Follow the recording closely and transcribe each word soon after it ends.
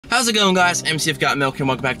How's it going, guys? Mcfgotmillk and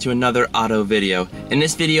welcome back to another auto video. In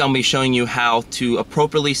this video, I'll be showing you how to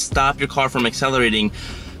appropriately stop your car from accelerating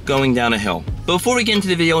going down a hill. But before we get into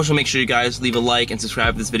the video, I want to make sure you guys leave a like and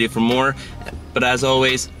subscribe to this video for more. But as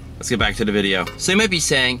always, let's get back to the video. So you might be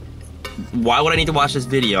saying, why would I need to watch this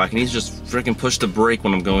video? I can easily just freaking push the brake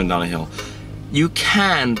when I'm going down a hill. You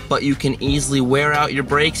can, but you can easily wear out your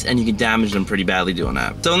brakes and you can damage them pretty badly doing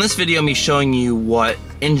that. So in this video, I'm going to be showing you what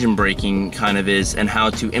engine braking kind of is and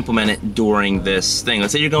how to implement it during this thing.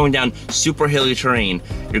 Let's say you're going down super hilly terrain.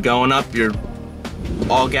 You're going up, you're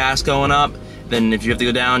all gas going up, then if you have to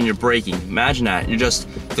go down, you're braking. Imagine that.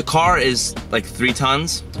 The car is like 3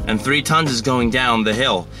 tons, and 3 tons is going down the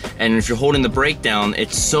hill. And if you're holding the brake down,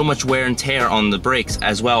 it's so much wear and tear on the brakes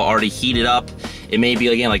as well, already heated up. It may be,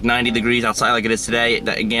 again, like 90 degrees outside like it is today.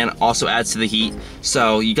 That, again, also adds to the heat.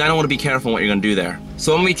 So you gotta wanna be careful what you're gonna do there.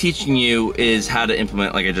 So what I'm gonna be teaching you is how to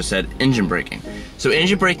implement, like I just said, engine braking. So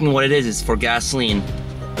engine braking, what it is for gasoline,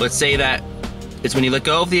 let's say that it's when you let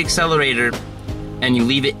go of the accelerator and you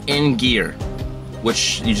leave it in gear,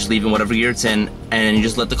 which you just leave in whatever gear it's in, and you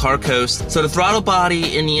just let the car coast. So the throttle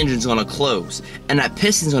body in the engine is gonna close, and that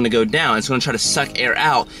piston's gonna go down. It's gonna try to suck air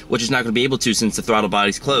out, which it's not gonna be able to since the throttle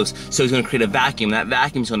body's closed. So it's gonna create a vacuum. That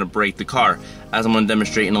vacuum's gonna brake the car, as I'm gonna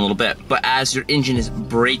demonstrate in a little bit. But as your engine is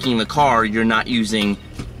braking the car, you're not using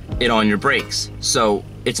it on your brakes. So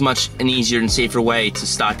it's much an easier and safer way to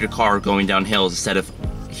stop your car going down hills instead of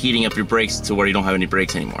heating up your brakes to where you don't have any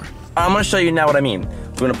brakes anymore. I'm gonna show you now what I mean.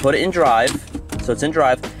 We're gonna put it in drive. So it's in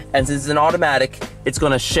drive, and since it's an automatic, it's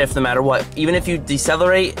gonna shift no matter what. Even if you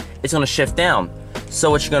decelerate, it's gonna shift down. So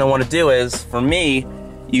what you're gonna wanna do is, for me,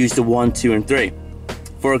 use the 1, 2, and 3.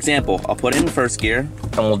 For example, I'll put it in first gear,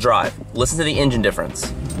 and we'll drive. Listen to the engine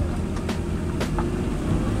difference.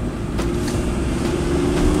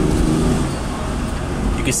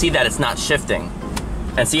 You can see that it's not shifting.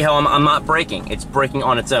 And see how I'm not braking, it's braking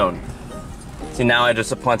on its own. See, now I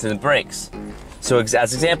just applied to the brakes. So as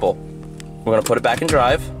example, we're gonna put it back in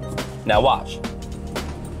drive. Now watch.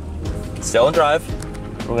 Still in drive.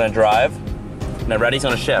 We're gonna drive. Now ready's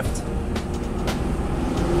gonna shift.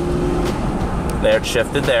 There, it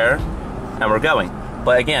shifted there, and we're going.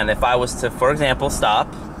 But again, if I was to, for example,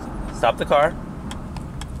 stop the car,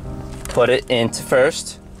 put it into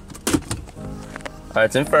first. All right,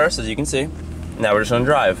 it's in first, as you can see. Now we're just gonna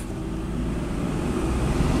drive.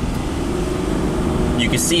 You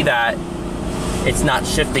can see that it's not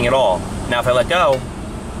shifting at all. Now if I let go,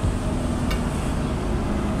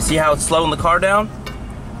 see how it's slowing the car down?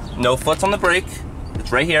 No foot's on the brake,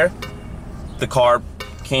 it's right here. The car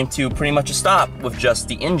came to pretty much a stop with just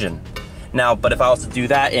the engine. Now, but if I was to do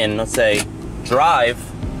that in, let's say, drive,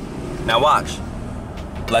 now watch.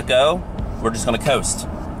 Let go, we're just gonna coast.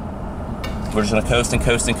 We're just gonna coast and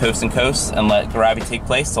coast and coast and coast and let gravity take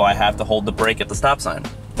place, so I have to hold the brake at the stop sign.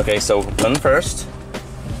 Okay, so we're putting first.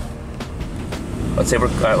 Let's say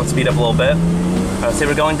let's speed up a little bit. Let's say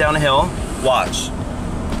we're going down a hill. Watch.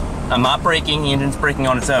 I'm not braking, the engine's braking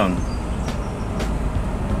on its own.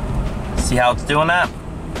 See how it's doing that?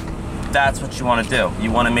 That's what you want to do.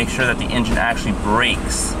 You want to make sure that the engine actually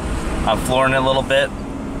brakes. I'm flooring it a little bit.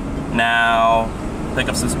 Now, pick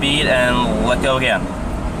up some speed and let go again.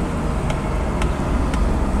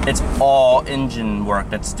 It's all engine work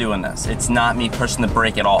that's doing this. It's not me pushing the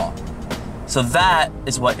brake at all. So that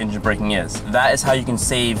is what engine braking is. That is how you can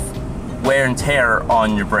save wear and tear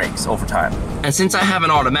on your brakes over time. And since I have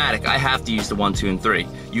an automatic, I have to use the 1, 2, and 3.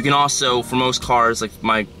 You can also, for most cars, like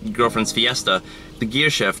my girlfriend's Fiesta, the gear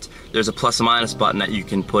shift, there's a plus and minus button that you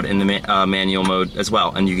can put in the manual mode as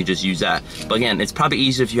well, and you can just use that. But again, it's probably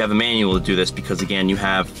easier if you have a manual to do this because again, you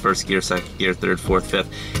have first gear, second gear, third, fourth, fifth,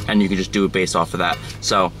 and you can just do it based off of that.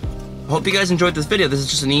 So, I hope you guys enjoyed this video. This is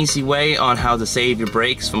just an easy way on how to save your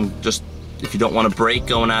brakes from just if you don't want to brake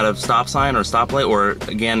going out of stop sign or stoplight, or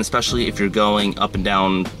again, especially if you're going up and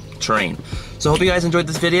down terrain. So I hope you guys enjoyed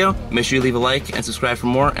this video. Make sure you leave a like and subscribe for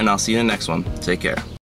more, and I'll see you in the next one. Take care.